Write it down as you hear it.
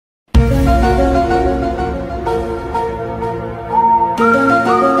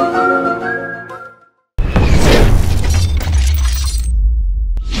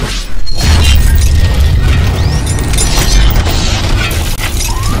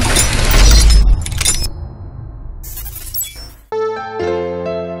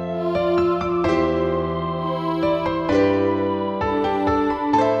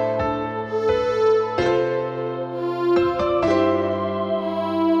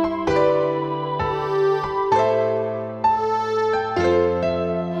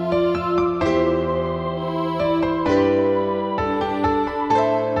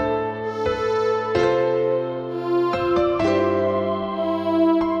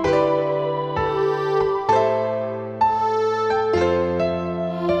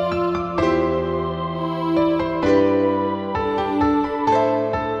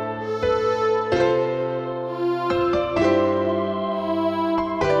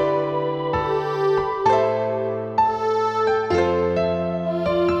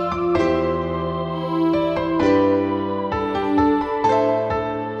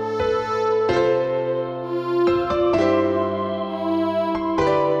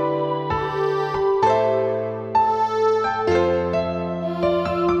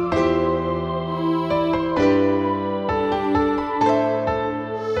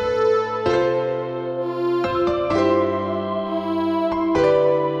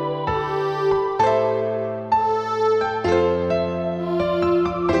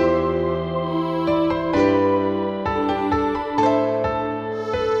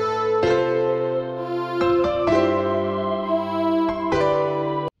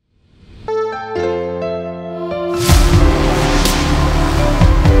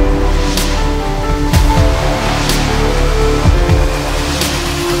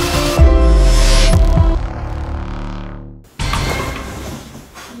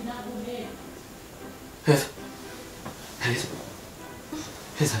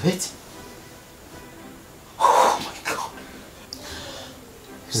Elizabeth? Oh my God.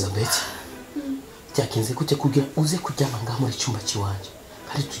 Elizabeth? Byagenze gute kugira uze kuryama ngaha muri cyumba kiwanje?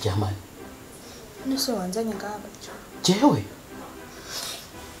 Hari turyamane. Nese wanzanye ngaha. Jewe?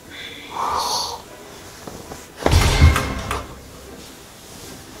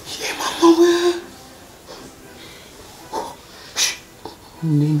 Ye mama we.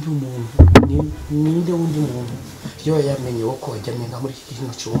 Ninde undi muntu yo yamenye uko wajyamye nga muri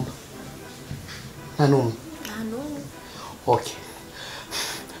kino cyumba? Nta numwe. Okay.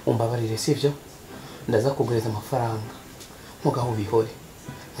 Umbabarire sivyo? Ndaza kugureza amafaranga. Mugaho bihore.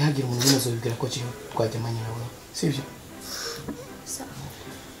 Ntihagire umuntu wese ubibwira ko cyo twajyamanye nawe. Sivyo?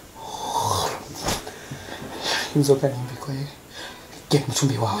 Inzoga nimbikoye. Genda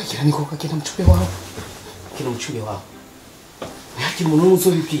muchumbi wawe, genda nikoka genda muchumbi wawe. Genda muchumbi wawe. Ntihagire umuntu wese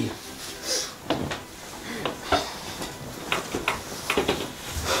ubibwira.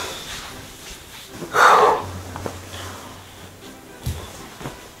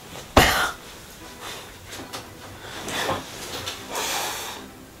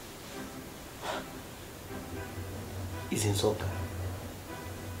 Izi nzoga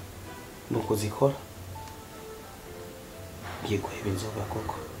nuko zikora ngiye guheba inzoga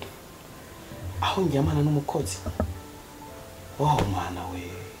koko aho njyamana n'umukozi wow mwana we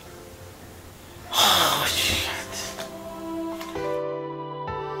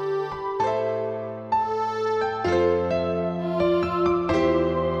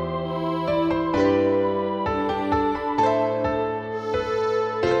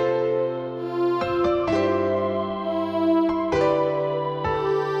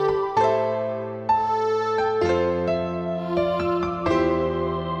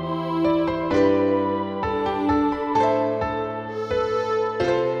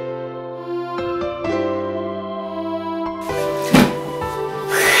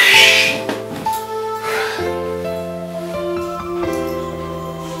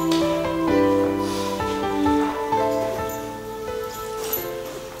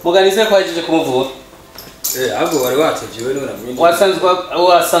Muganize ko yaje kumuvura. Ahubwo wari watevyewe none namwe.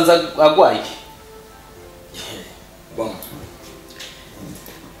 Wasanzwe agwaye. Bon.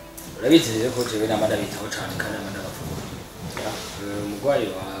 Urabizi rero ko jewe namanda bitaho cyane kandi namanda bavuga. Umugwayi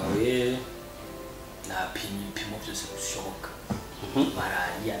wawe napimo byose bishoboka.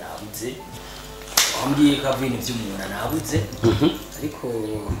 Malaria nabuze. Wambwiye ko avina ivy'umuntu nabuze. Ariko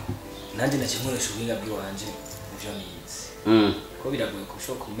nanje nakimworesha ubwinga bw'iwanje ivyo nize. Ko biragoye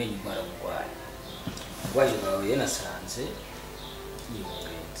kushoka kumenya indwara mugwaye. Mugwaye wawe yanasanze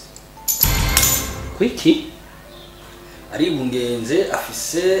yibungenze. Kwiki? Ari bungenze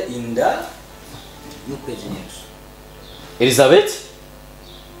afise inda y'ukwezi neza. Elizabeth?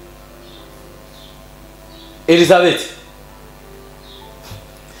 Elizabeth?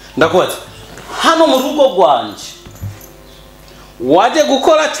 Ndakwati. Hano mu rugo rwanje. Waje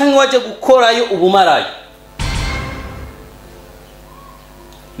gukora cyangwa waje gukorayo ubumarayo?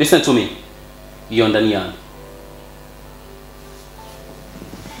 Listen to me. Iyo ndani yangu.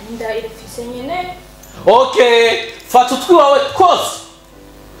 Nda ilifise nyene. Okay. Fata utwi wawe kose.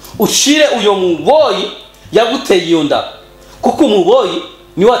 Ushire uyo muboyi yaguteye iyo nda. Kuko umuboyi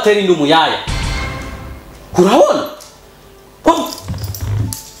ni watera inda umuyaya. Urabona?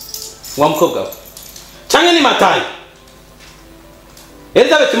 Wa mukobwa. Cyangwa ni matayi?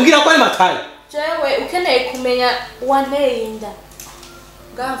 Elizabeth mbwira ko ari matayi. Jewe ukeneye kumenya wanteye inda.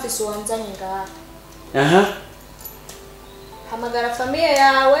 Mfise wanzanye ngaha. Aha. Hamagara familia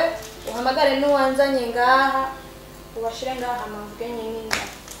yawe, uhamagare n'uwanzanye ngaha, ubashire ngaha amavuge nyine.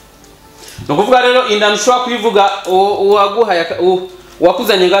 Nukuvuga rero inda nshobora kuyivuga uwaguha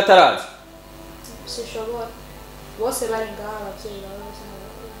wakuzanye ngaha tarazi. Sishobora. Bose bari ngaha abavyeyi bawe.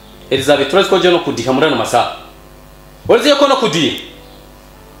 Elizabeth turazi ko je no kudiha muri ano masaha. Warize ko no kudiha.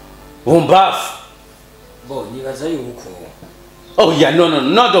 Bombafu. Bo nibaza yuko Oh yeah,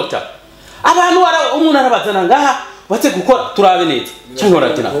 no doctor. Abantu umuntu arabazana ngaha bate gukora turabe neza. Cyangwa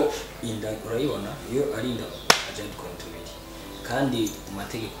uratina. Inda urayibona iyo ari inda aje kontumiri. Kandi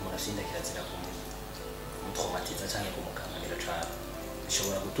umategeko murasinda kirazira ko mutraumatiza cyangwa kumukanganira cyane.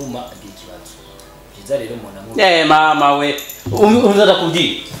 Bishobora gutuma agira ikibazo. Kiza rero umuntu mama we. Uzaza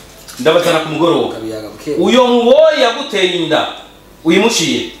kubwira. Ndabatana ku mugoroba. Uyo muboyi yaguteye inda.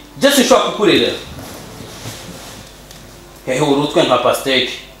 Uyimushiye. Je sinshobora kukurerera. Hehe urutwe nka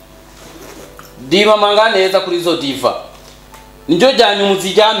pasteke. Diva manga neza kuri zo diva. Njo jyanyu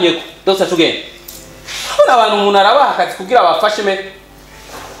muzijyamye dose tugende. Ura abantu umuntu arabaha akazi kugira bafashe me.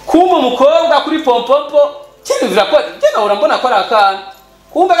 Kumba umukobwa kuri pompompo, cyane vira ko cyane urambona ko arakana.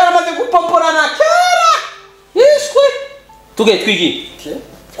 Kumba garamaze gupomporana kera tugaye twigi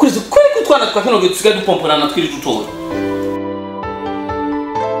kuri kutwana twakino gitusiga dupomporana twiri dutora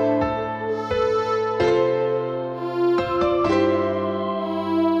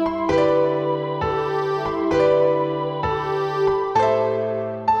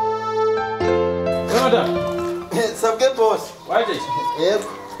Sabke boss. Waje. Yep.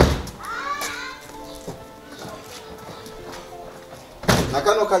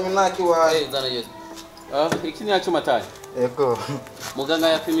 Nakano kanyunaki wa Zana yesu. Iki ni yacu matari. Ego. Muganga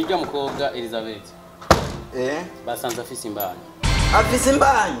yapimije umukobwa Elizabeth. Basanze afise imbanyi. Afise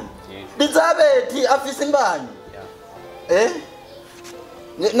imbanyi. Elizabeth afise imbanyi.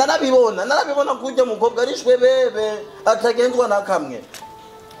 Narabibona kujya umukobwa arishwe bebe atagenzwa na kamwe.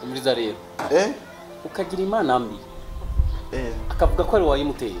 Umuriza rero. Ukagira imana mbi. Akavuga ko ari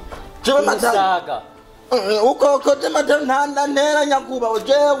wayimuteye. Jewe mataga. Uko je matanda ntera nyakuba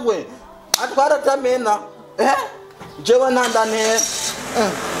jewe. Atwara tamena. Jewe nanda ne.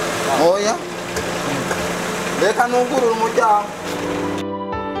 Oya. Reka nugurura umuryango.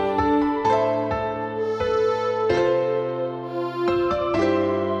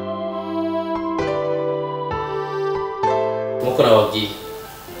 Muko nababwiye.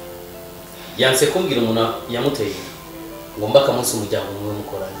 Yanse kumbwira umuntu yamuteye. Ngomba kamunsi umuryango umwe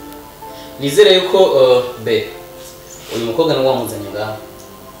mukoranye. Nizere yuko uyu mukobwa na wamuzanye ngaha.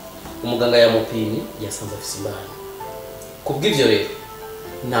 Umuganga yamupimye yasanze afise imbanyi. Kubw'ivyo rero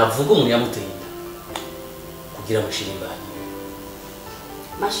navuga umuntu yamuteye kugira amashira imbanyi.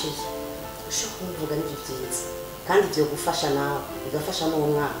 Mashize ushaka kuvuga n'ibyo byiza kandi byo gufasha nawe bigafasha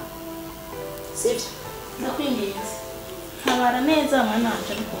n'umwana. Sibyo? Ndakwinginze. Ntabara neza mwana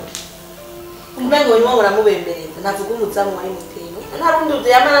wanje ariko. Umbengo urimo uramubembereza navuga umuzamu wari muteye. Nta rundi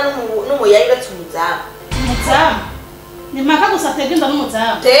uduyamana n'umuyayi batumuzamu. Umuzamu. Ni maka gusa tegenda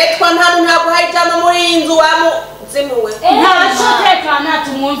n'umuzamu. Tetwa nta muntu yaguhayijama muri inzu wamu zimuwe. Nta shotekana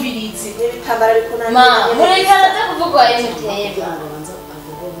tumwumvirize. Ibitambara ariko nani. Muri karate kuvugwa imuteye.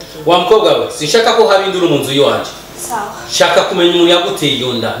 Wa mukobwa we sinshaka ko haba induru mu nzu yanje. Sawa. Shaka kumenya umuntu yaguteye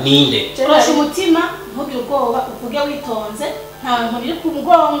iyo nda ninde. Rosha umutima ntugire ubwoba uvuge witonze nta bantu biri ku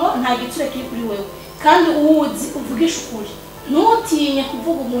mugongo nta gitsure kiri kuri wewe kandi uwuzi uvugisha ukuri ntutinye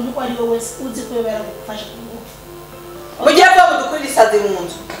kuvuga umuntu ko ari we wese uzi ko yobera gufasha kuvuga. Mugiye kwa budukuri isaze mu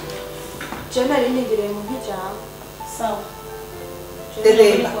nzu. Je nari nigire mu nkijabo. Sawa.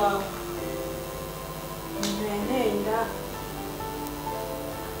 Dedemba. Yateyinda.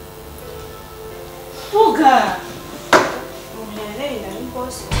 Tuga. Yateyinda ni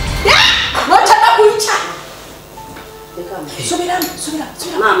boss. Notaka kuicha. Subira.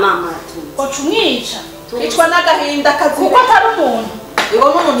 Mama. Ochumwica. Kichwa n'agahinda kazi. Kuko atari umuntu. Iwo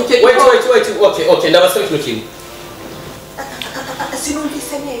n'umuntu icyo Wait. Okay, ndabasaba ikintu kimwe.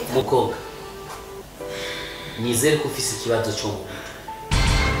 Sinumvise neza. Mukobwa. Nizere ko ufise ikibazo cyo mu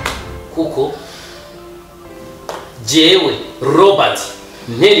kuko jewe Robert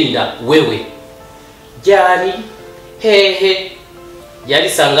Nterinda wewe byari hehe yari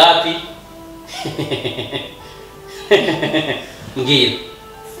sangapi ngira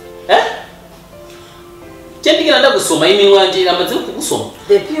Cyendigira ndagusoma iminwa nje amaze kugusoma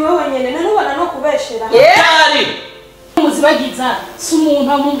Depuis wowe nyene narubona no kubeshera. Yari muzibagiza si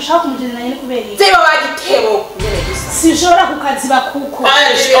umuntu amushaka kumugezeranya no kubera iki. Ziba bagitebo nyene gisa. Sishobora kukaziba kuko.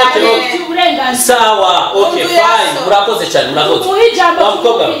 Okay. Uburenganzira. Sawa, okay, fine. Murakoze cyane, murakoze. Umuhijambo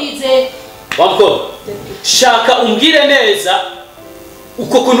kumupirize. Wamukobwa. Shaka umbwire neza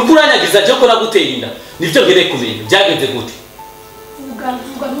uko kuntu kuranyagiza je ko naguteye inda. Nivyo ngere kumenya. Byagenze gute? Uvuga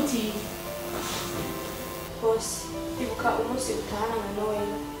muti. Boss, ibuka umunsi utahana na Noel.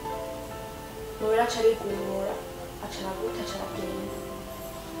 Noel acari kumura, acaraguta caragenda.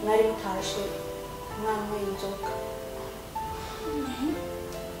 Mwari mutashe umwana w'inzoka.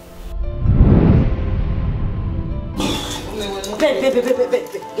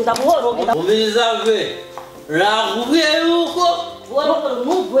 Ndamuhoro. Umizave. Raguye yuko Woro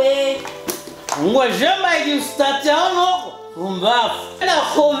mugwe. ngo jamais gistatano umbafu. Na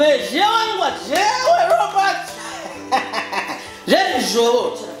komeje wangwa jewe Robert.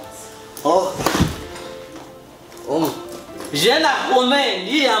 Jejo. Oh. Jena kome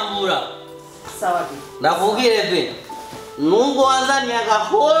ndiyambura. Sawa. Nakubwire pe. Nungo wazani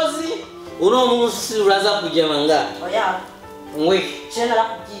agahozi uno munsi uraza kujya manga. Oya. Ngwe. Jena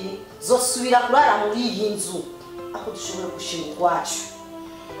rakubwiye zosubira kurara muri iyi nzu. Ako dushobora gushinga kwacu.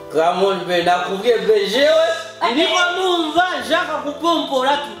 Come on be nakubwiye pe jewe. Niko numva shaka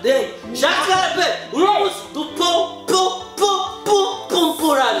kupompora today. Shaka pe uno munsi dupompora.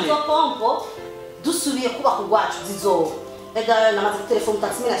 Pompo dusubiye kuba ku rwacu zizoba. ega namaze telefone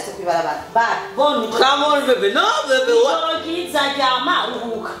taxi mina ashite kwibarabara ba bon Come on baby, no baby, what? ijoro ryiza ryama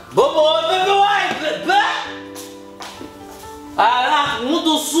ruhuka Bobo baby, why baby? Ala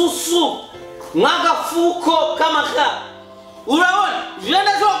mudu susu mwagafuko kama ka uraona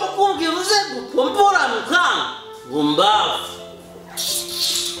jenda sio kukumbia mzee kumpora mkanga gumbafu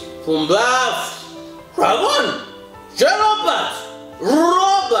Rabon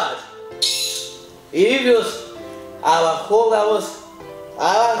Robert hivyo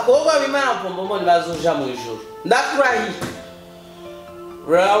abakobwa bimana pombomo nibazoja mu ijuru ndakurahi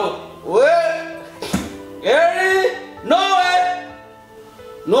bravo we Eri Nowhere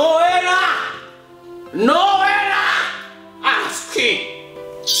aski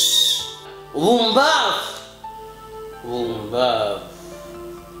Umbafu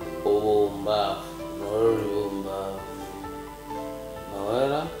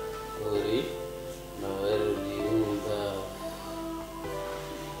Nowhere uri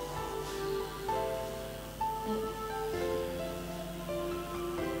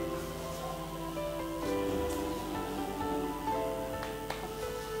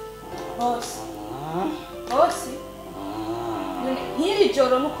Bosi nk'iri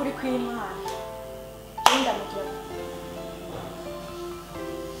joro n'ukuri kw'Imana genda mugira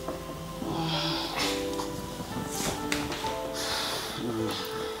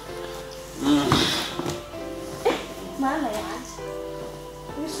mana yanjye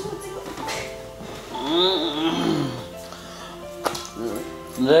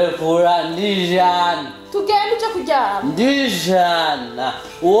Ndekura ndijana tugende uje kuryama ndijana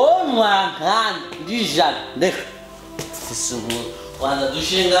uwo mwakana ndijana ndeka isumu kwanza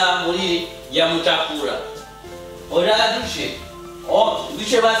dushinga muri ya mutakura ora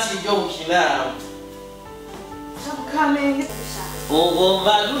dushe basi ibyo gukina kamenge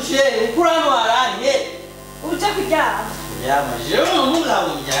ugomba dushe ukurano aranye uje kuryama yama jewe umugabo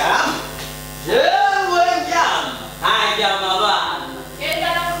njama jewe njama hajama bana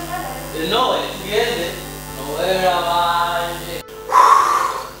no entiende no era banje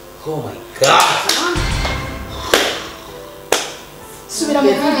oh my god subira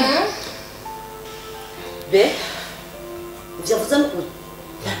mu kandi be byavuze ngo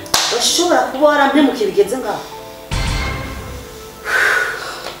bashobora kuba warambe mu kibigenze ngaho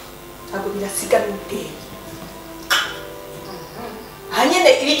ntabwo birasigara ubwenge hanyine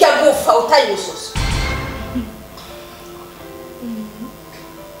irijya gufa utayimusoso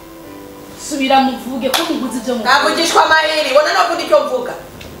subira muvuge ko muguze ibyo mu kavugishwa amahiri bona no kundi cyo mvuga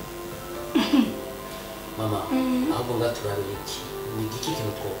mama ahubwo ngaturabira iki ni iki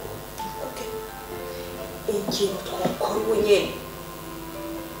kintu twokora ikintu twakora ubu nyine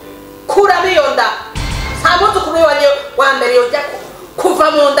kuramo iyo nda nta muntu kumwe wa mbere yojya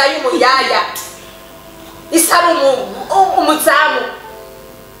kuva mu nda y'umuyaya isaba umuzamu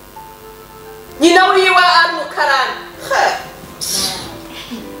nyina wiwe ari umukarani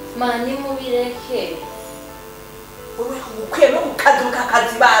mani mubireke wowe ukwiye no gukaduka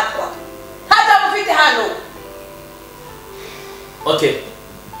akazi batwa ntaza mufite hano okay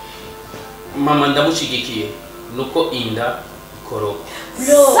mama ndamushigikiye nuko inda ikoroka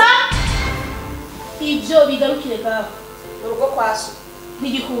sa ibyo bigarukire gaho urugo kwaso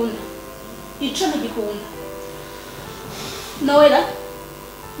ntigikunda ico ntigikunda nawera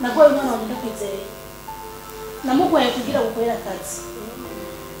nagoye umwana wanjye ndakwizeye namugoye kugira gukorera akazi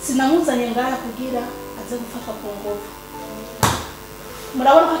sinamuzanye ngaha kugira aze gufatwa ku ngufu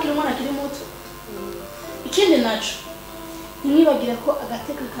murabona ko akiri umwana akiri muto ikindi naco ntimwibagire ko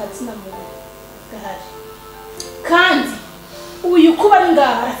agateka kazi na muntu gahari kandi uyu kuba ari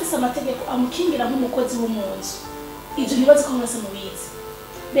ngaha arafise amategeko amukingira nk'umukozi wo mu nzu ibyo ntibazi ko mwese mubizi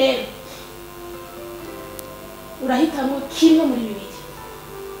rero urahitamo kimwe muri bibiri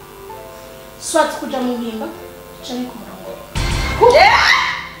swat kuja mu mpimba canke ku murongo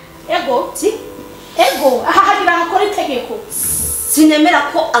ego aha hagira hakora itegeko sinemera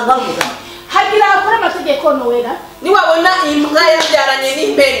ko angavuga hagira hakora amategeko nowera niwabona imbwa yabyaranye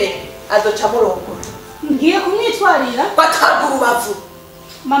n'impene azoca murongora ngiye kumwitwarira batagura ubavu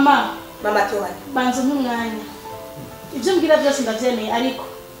mama tewane banza nk'umwanya ibyo mbwira byose ndabyemeye ariko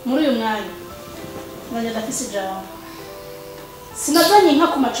muri uyu mwanya nanjye ndafise ijambo sinazanye inka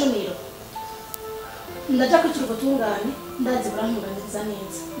ku macuniro ndaja kwitura ubutungane ndazi burantunganiriza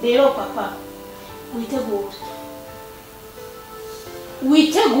neza rero papa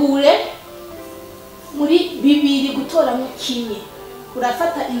witegure muri bibiri gutoramo kimwe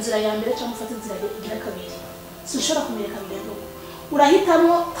urafata inzira ya mbere cyangwa ufata inzira ya kabiri sinshobora kumereka bigendo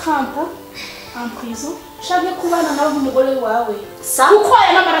urahitamo 30 en prison canke kubana nawe nk'umugore wawe kuko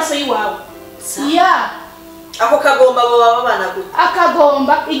aya n'amaraso yiwawe ya ako kagomba abo baba bana gute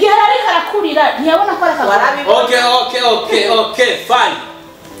akagomba igihe ariko arakurira ntiyabona ko arakagomba Okay, fine.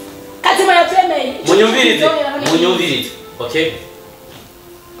 kazima yavyemeye Munyumvirize. Okay?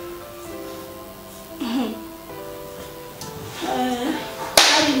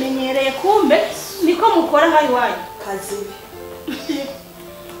 abimenyereye kumbe niko mukora nkayo iwanyu kazibi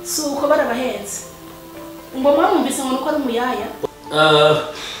si uko barabahenze ngo mwamwumvise ngo nuko ari umuyaya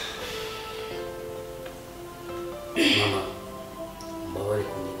Mama, mbabare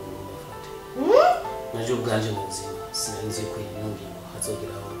kunyiga ngo mufate. Naje ubwanje mu buzima sinanzi ko iyi ngingo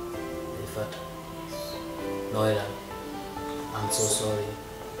hazogeraho nifata. Noela, I'm so sorry.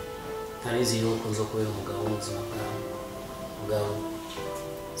 Tarizi yuko nzo kubera umugabo w'ubuzima bwawe. Mugabo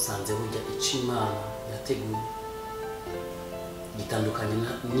sanze burya icimana yateguye gitandukanye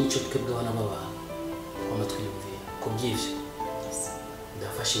n'icyo twebwe abana b'abantu kwama twiyumviye kubyivyo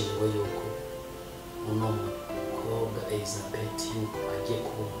ndafashe ingingo yuko uno mukobwa Elizabeth yuko agiye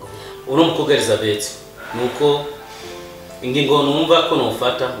kuba umugabo uno mukobwa Elizabeth nuko ingingo numva ko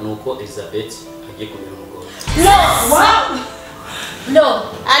nofata nuko Elizabeth agiye kubera umugabo no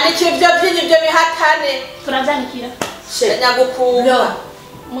andikira ibyo byinyi byo bihatane turavyanikira nyagukunda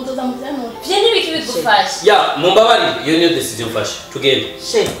muzoza muvyanura vye ntibiki bigufasha ya mumbabarire iyo niyo decision mfashe tugende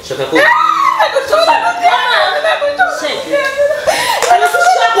shaka ko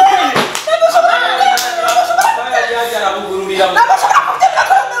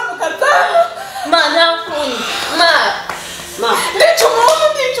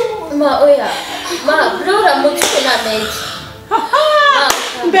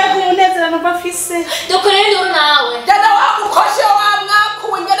mbega umunezerano bafise dukorere uru nawe jana wakukoshe wa mwaku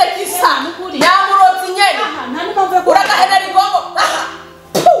wengene kisa nyamurozi nyene uragahenera igogo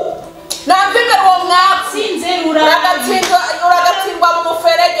namvimbe uwo mwaku sinzerura uragatsindwa mu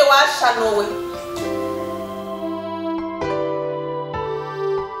muferege washanuwe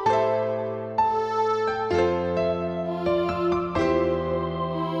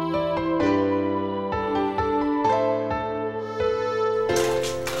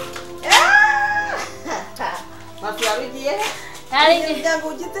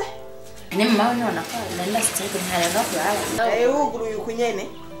ni mama unaona kwa naenda sitaki nhala no kulala uguruye ukunyene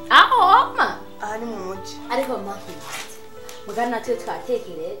oma ni mu muji ariko maki mugana twe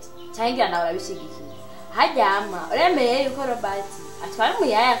twatekereje cyangira nawe urabishigikiye hajyama uremeye yuko Robert atwara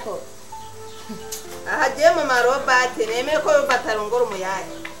umuyaya ko ahagiye mama Robert nemeye ko batarongora umuyaya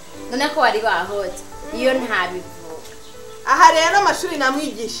none ko wari bahoze iyo ntabivu aha rero amashuri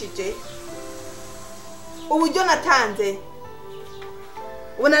namwigishije uburyo natanze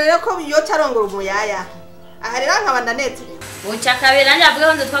ubona rero ko iyo tarongora umuyaya aha rero nkaba ndanezerewe uca kabiri nanjye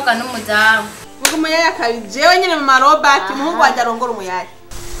avuga ngo twagwa n'umudamu vuga umuyaya kabiri jewe nyine mama Robert umuhungu wanjye arongora umuyaya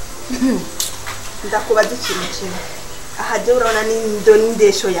ndakubaza ikintu kimwe aha je urabona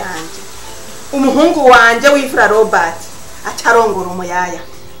n'indesho yanjye umuhungu wanje w'ifura Robert atarongora umuyaya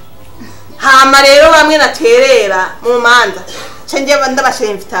hama rero bamwe naterera mu manza cenge ndabashe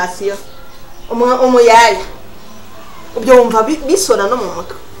invitation umuyaya ubyo wumva bisona no mu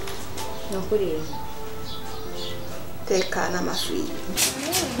mutwe nokuri tekana amashuri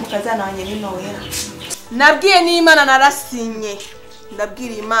mukazana wanjye ni Noela nabwiye n'Imana narasinye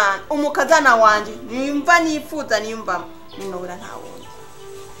ndabwira Imana umukazana wanje nimva nifuza nimva ni Noela nta wundi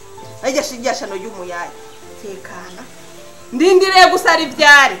ajya shigashano y'umuyaya tekana ndindiriye gusara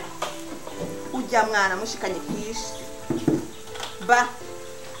ibyari ujya mwana mushikanye kwishi ba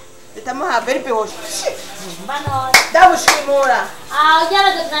Estamos a ver peor. mbano Ndabushimura.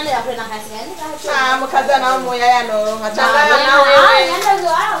 ujyana dutanira kuri nakasi yani mukazana umuyaya no ngacanga nawe. yanda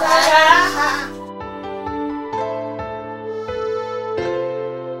zo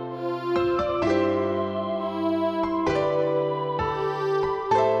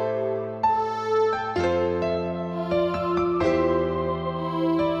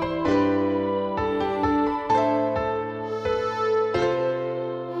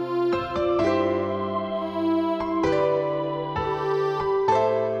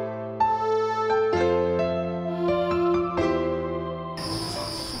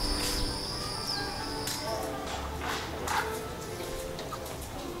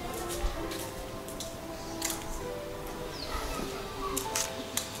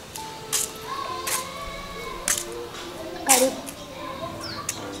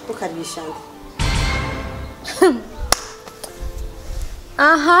Ukaribishana.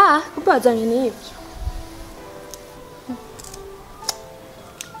 aha kubazanye n'ibyo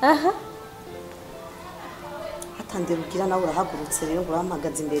aha hatande rugira nawe urahagurutse rero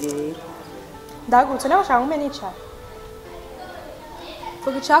urampagaze imbere rero ndagutse nawe shaka umene icara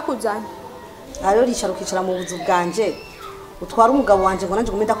vuga icakuzanye rero ricara ukicara mu buzu bwanje utwara umugabo wanje ngo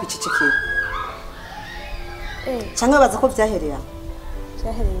nanje ngumenda kwicecekera cyangwa baza ko vyaherera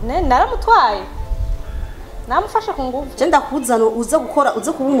naramutwaye namufasha ku nguvu je ndakuzana uze gukora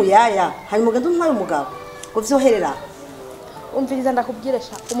uze kuba umuyaya hanyuma ugende untware umugabo ngo vyoherera umviriza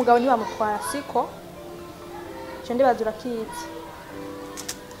ndakubwiresha umugabo ntibamutwara siko je ndibazura kizi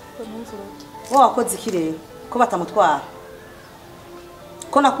wowe wakoze iki rero ko batamutwara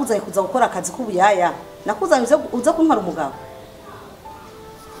ko nakuzanye kuza gukora akazi k'ubuyaya nakuzanye uze kuntwara umugabo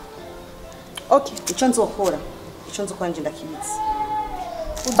okay icyo nzokora nje ndakibizi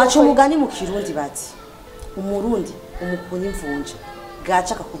baca umugani mu kirundi bati umurundi umukuni imvunje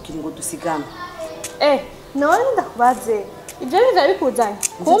gaca akakubwira ngo dusigane none ndakubaze ibyo biza bikuzanye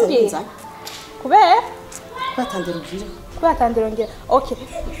kumbwira kubera kwatandira ngira okay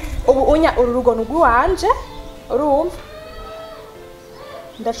ubu unya ururugo n'ugwanje urumva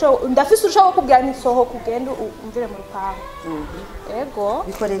ndafise urushaho kubwira nisoho kugenda umvire mu rupango ego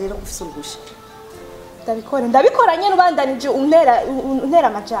bikore rero ufise urugusha ndabikora nyene ubandanije untera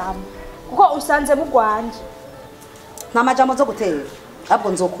amajambo kuko usanze mu gwanje nta majambo zo gutera ahubwo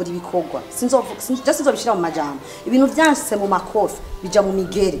nzokora ibikorwa sinzobishira mu majambo ibintu vyanse mu makofi bija mu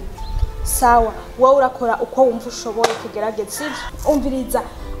migere sawa wowe urakora uko wumva ushoboye kugerageza sivyo umviriza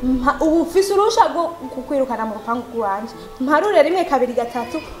ubu ufise urusha rwo kukwirukana mu rupangu rwanje mparure rimwe kabiri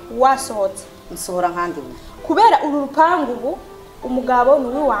gatatu wasohotse nsohora nkandi kubera uru rupangu ubu umugabo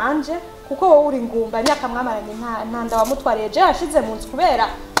ni wanje kuko wowe uri ngumba imyaka mwamaranye ntanda wamutwariye je yashize mu nzu kubera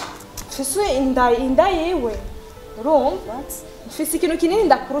mfise inda yiwe urumva mfise ikintu kinini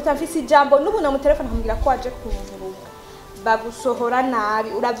ndakuruta mfise ijambo n'ubu na mu telefone nkambwira ko waje kuvuruga bagusohora nabi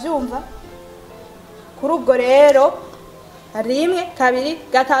uravyumva kuri ubwo rero rimwe kabiri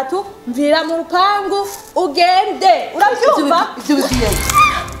gatatu mvira mu rupangu ugende uravyumva ivyo bigiye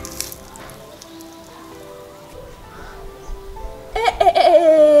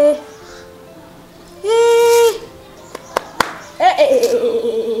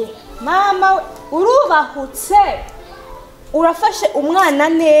mama urubahutse urafashe umwana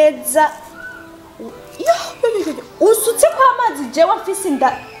neza usutse kwa amazi jewe mfise inda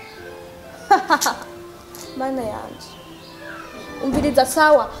mana yanje umviriza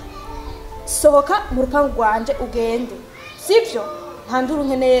sawa sohoka mu rupangu rwanje ugende sivyo nta nduru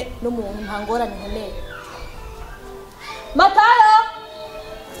nkeneye n'umuntu nta ngorane nkeneye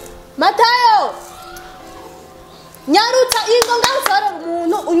matayo nyarutsa ingo ngasara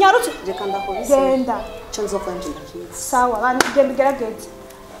umuntu unyarutse reka ndakora genda cyo nzokora nje ndakizi sawa bandi genda ugerageze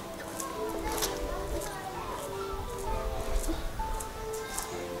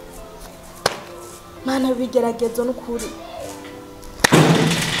mana bigeragezo n'ukuri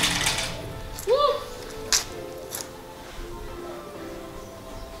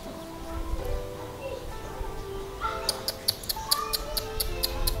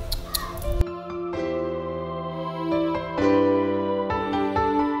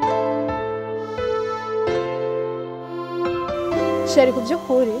sheri ku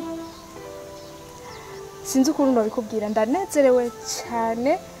by'ukuri sinzi ukuntu nabikubwira ndanezerewe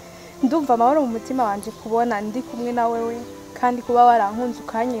cyane ndumva amahoro mu mutima wanje kubona ndi kumwe na wewe kandi kuba warankunze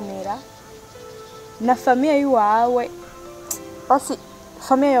ukanyemera na famiye yawe basi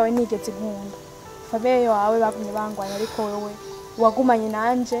famiye yawe nigeze nkunda famiye yawe bagumye bangwanya ariko wewe wagumanye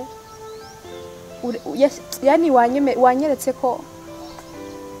nanje yani wanyeretse ko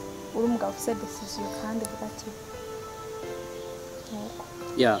uri umugabo ufite decision kandi bugati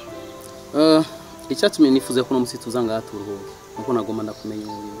icyatumye nifuza ko no musi tuzanga turuhuke nuko nagomba ndakumenya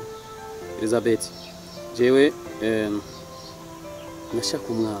uyu Elizabeth jewe nashaka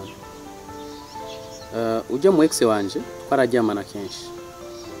umwana ujya mu ex wanje twararyamana kenshi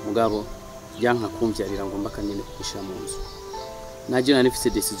mugabo byanka kumvyarira ngomba kanene kwishira mu nzu naje nanifise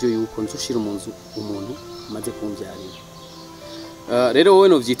decision yuko nzushira mu nzu umuntu amaze kumvyarira rero wowe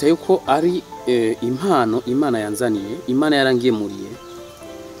no vyita yuko ari impano Imana yanzaniye Imana yarangiye muriye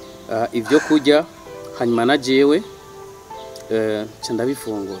ivyo kujya hanyuma na jewe cyanda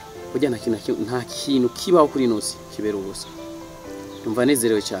bifungura kujya nta kintu kibaho kuri nosi kibera ubusa numva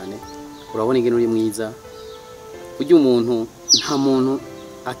nezerewe cyane urabona ingene uri mwiza kujya umuntu nta muntu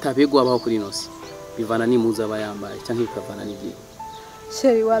atabegwa abaho kuri nosi bivana n'imuza abayambaye cyangwa bikavana n'igihe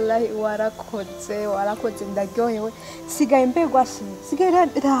sheri wallahi warakoze ndaryohewe sigaye mbegwa sigaye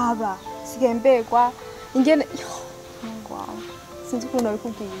raba sigaye mbegwa ingene sinzi ukuntu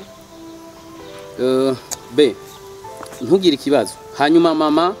nabikubwira be ntugire ikibazo hanyuma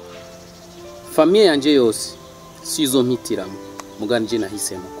mama famiye yanje yose sizo mpitiramo muganje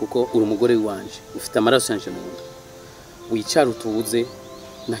nahisemo kuko uri umugore wanje ufite amaraso yanje mu nda wicara utubuze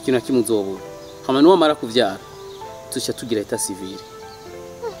nta kintu kimuzobura hama nuwo mara kuvyara tuca tugira eta civile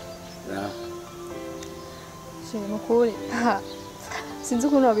mukuri sinzi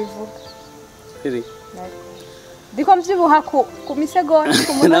ukuntu babivuga ndiko mvyibuha ku misegonda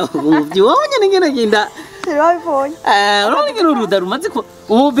ku munota ubyiwonye n'ingenda sirabibonye urabona ngene uruda rumaze ko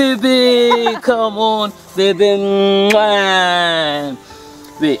bebe come on bebe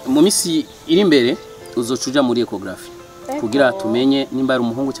be mu misi iri imbere uzocuja muri ecography kugira tumenye nimba ari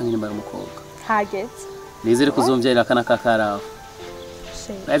umuhungu cyangwa nimba ari umukobwa hageze nizere kuzomvyera kana kakaraho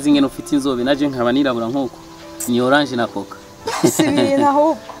bazi ngene ufite inzobe naje nkaba nirabura nkuko ni orange na coca sibintu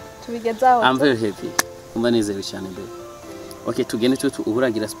ahubwo tubigezaho I'm very happy umba nezerewe cyane be okay tugende tu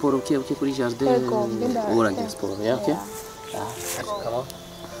uburagira sport okay kuri jardin uburagira sport yeah okay come on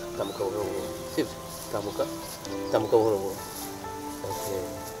tamuka buhoro sip tamuka buhoro okay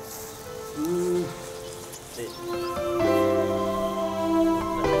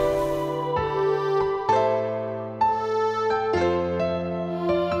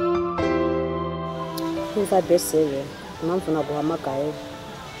Umva beseye impamvu naguhamagaye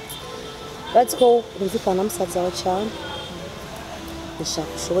Let's go umvikana musaza wawe cyane ndashaka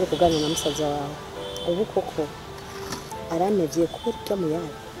ushobore kuganira na musaza wawe ubu koko aranevye kurya mu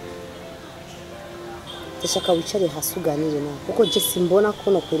yawe ndashaka wicare hasi uganire nawe kuko je simbona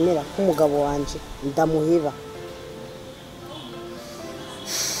ko no kwemera ko umugabo wanje ndamuheba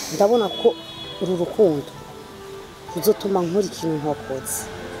ndabona ko uru rukundo ruzotuma nkora ikintu ntakoze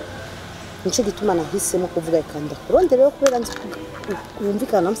nico gituma nahisemo kuvuga ikanda kurondera yo kubera nzi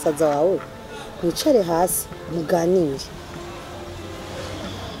kumvikana na musaza wawe wicare hasi muganire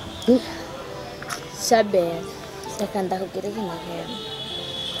Shabel sekanda kugira ikintu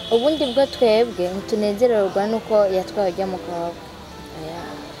ubundi bwo twebwe ntunezererwa nuko yatwaye ajya mu kabwa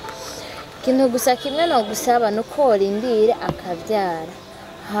kintu gusa kimwe no gusaba nuko orindire akabyara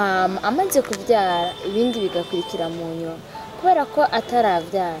hama amaze kubyara ibindi bigakurikira mu nyuma kubera ko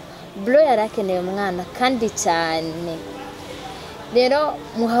atarabyara bro yarakeneye umwana kandi cyane rero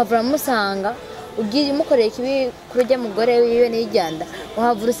muhavura musanga ugiye mukoreye kibi kurujya mugore wiwe n'ijyanda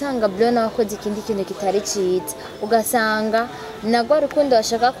muhavura usanga bro nawakoze ikindi kintu kitari cyiza ugasanga nagwa rukundo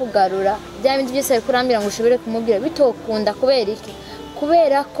bashaka kugarura bya bindi byose bikurambira ngo ushobore kumubwira bitokunda kubera iki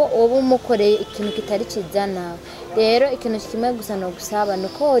kubera ko ubu umukoreye ikintu kitari cyiza nawe rero ikintu kimwe gusa no gusaba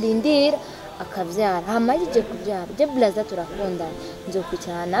nuko orindira akavyara hamajije kubyara je blaza turakundana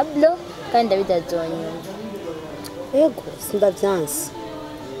nzokwicara na blo kandi ndabidazonyumva ego sindavyanse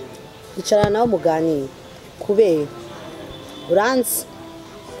icara nawe muganire kubera uranzi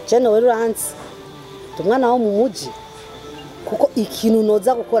je nawe uranzi umwana wo mu muji kuko ikintu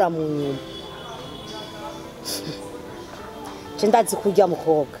noza gukora mu nyuma je ndazi kurya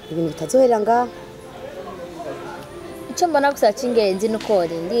mukobwa ibintu bitazohera ngaho icyo mbona gusa cy'ingenzi nuko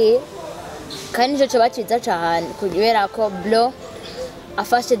orindira kandi nicyo cyoba cyiza cyane kubera ko blo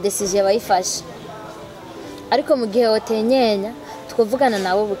afashe decision bayifashe ariko mu gihe wotenyenya twuvugana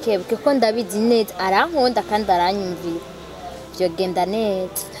nawe bukebuke ko ndabizi neza arankunda kandi aranyumvira byo genda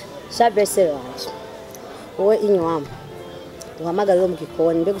neza shabese wanje wowe inywama uhamagara mu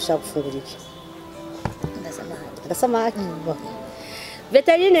gikoni mbe gushaka gufungura iki ndasamaki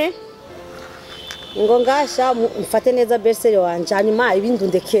veterine ngo ngasha mfate neza besere wanje hanyuma ibindi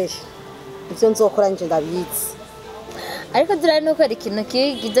ndekere ivyo nzokora nje ndabitse ariko durari nuko ari ikintu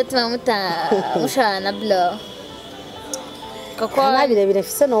kigize tuma mushana blo koko birebire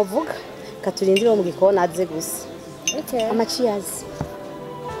mfise novuga katurindire mu gikoni aze gusa okay amaciyazi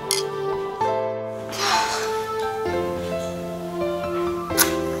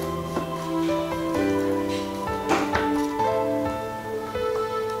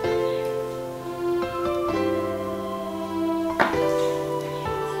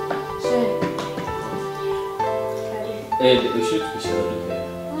we should be sure of it.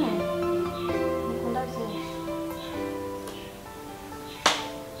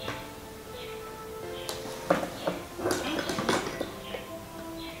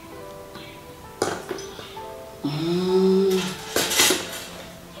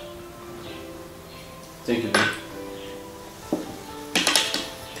 Thank you.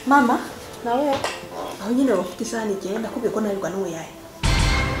 Mama, nawe aho nyine ufite isahani igenda kubye ko narirwa n'uwe yaye.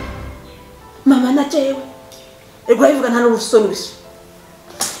 Mama na jewe. Ego yivuga nta n'urusoni biso.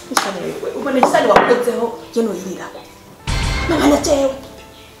 Isahani wewe ubone isahani wakozeho je no yirira. Mama na jewe.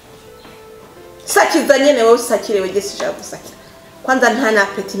 Sakiza nyene wowe usakirewe je sishaka gusakira. Kwanza nta na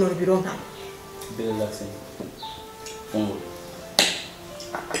apeti no bironka. Relaxing.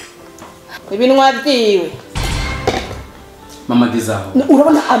 Ibintu wabyiwe. Mama dizaho.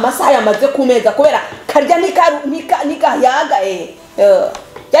 Urabona amasaha yamaze kumeza kubera karya nika yaga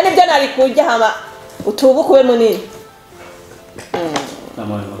jya nibyo nari kurya hama utubu kube munini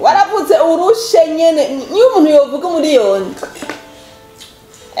waravuze urushe nyene niyo umuntu yovuga umuriyoni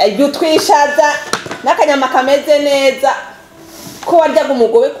ibyo twishaza n'akanyama kameze neza ko waryaga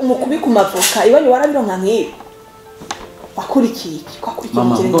umugobe umukubi ku mavoka iwanyu warabironka nk'ibi wakurikiye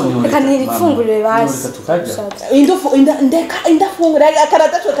reka ntirifungurire basi indafungura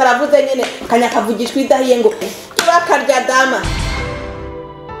akaradashwe karavuze nyene kanyakavugishwa idahiye ngo turakarya dama